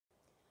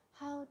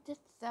How did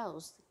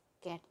those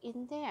get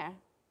in there?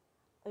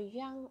 A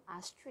young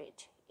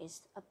Astrid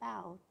is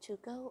about to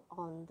go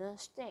on the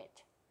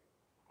stage.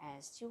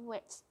 As she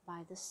waits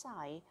by the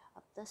side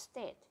of the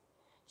stage,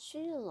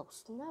 she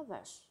looks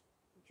nervous.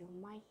 You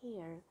might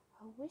hear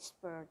her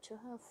whisper to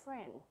her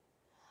friend,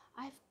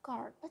 "I've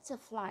got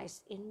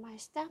butterflies in my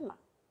stomach."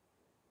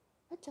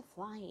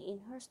 Butterfly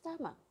in her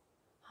stomach?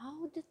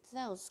 How did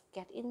those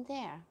get in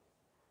there?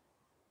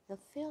 The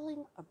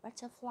feeling of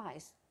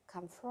butterflies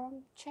comes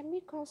from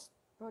chemicals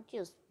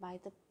produced by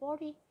the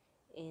body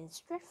in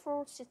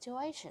stressful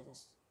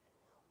situations.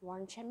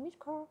 One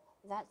chemical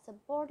that the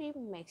body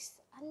makes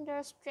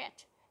under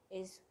stress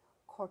is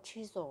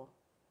cortisol.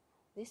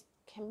 This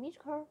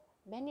chemical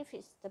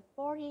benefits the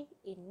body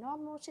in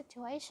normal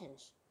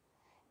situations.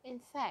 In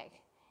fact,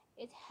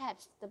 it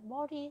helps the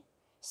body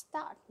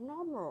start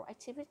normal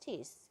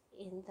activities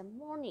in the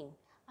morning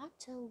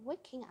after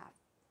waking up.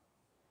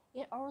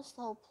 It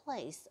also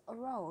plays a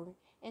role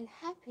in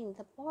helping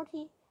the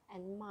body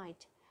and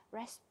mind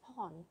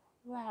respond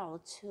well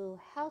to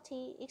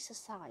healthy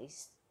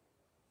exercise.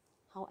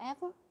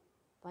 However,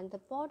 when the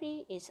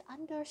body is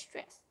under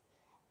stress,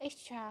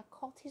 extra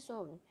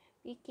cortisol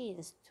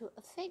begins to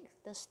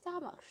affect the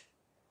stomach.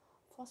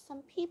 For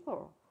some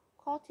people,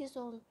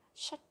 cortisol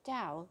shuts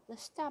down the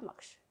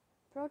stomach,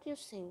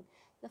 producing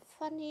the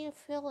funny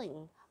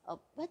feeling of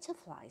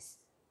butterflies.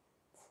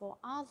 For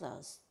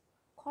others,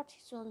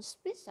 cortisol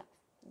speeds up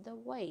the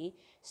way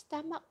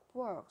stomach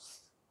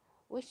works,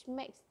 which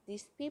makes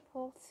these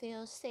people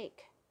feel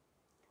sick.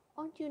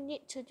 All you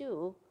need to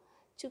do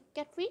to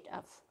get rid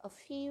of a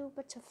few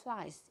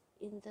butterflies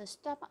in the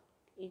stomach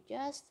is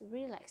just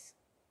relax.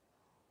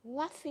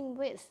 Laughing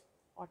with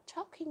or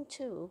talking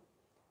to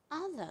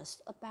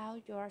others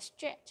about your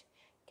stress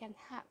can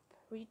help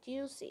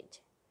reduce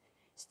it.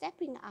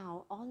 Stepping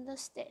out on the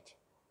stage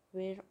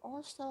will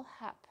also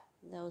help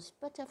those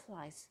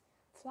butterflies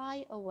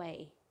fly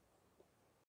away.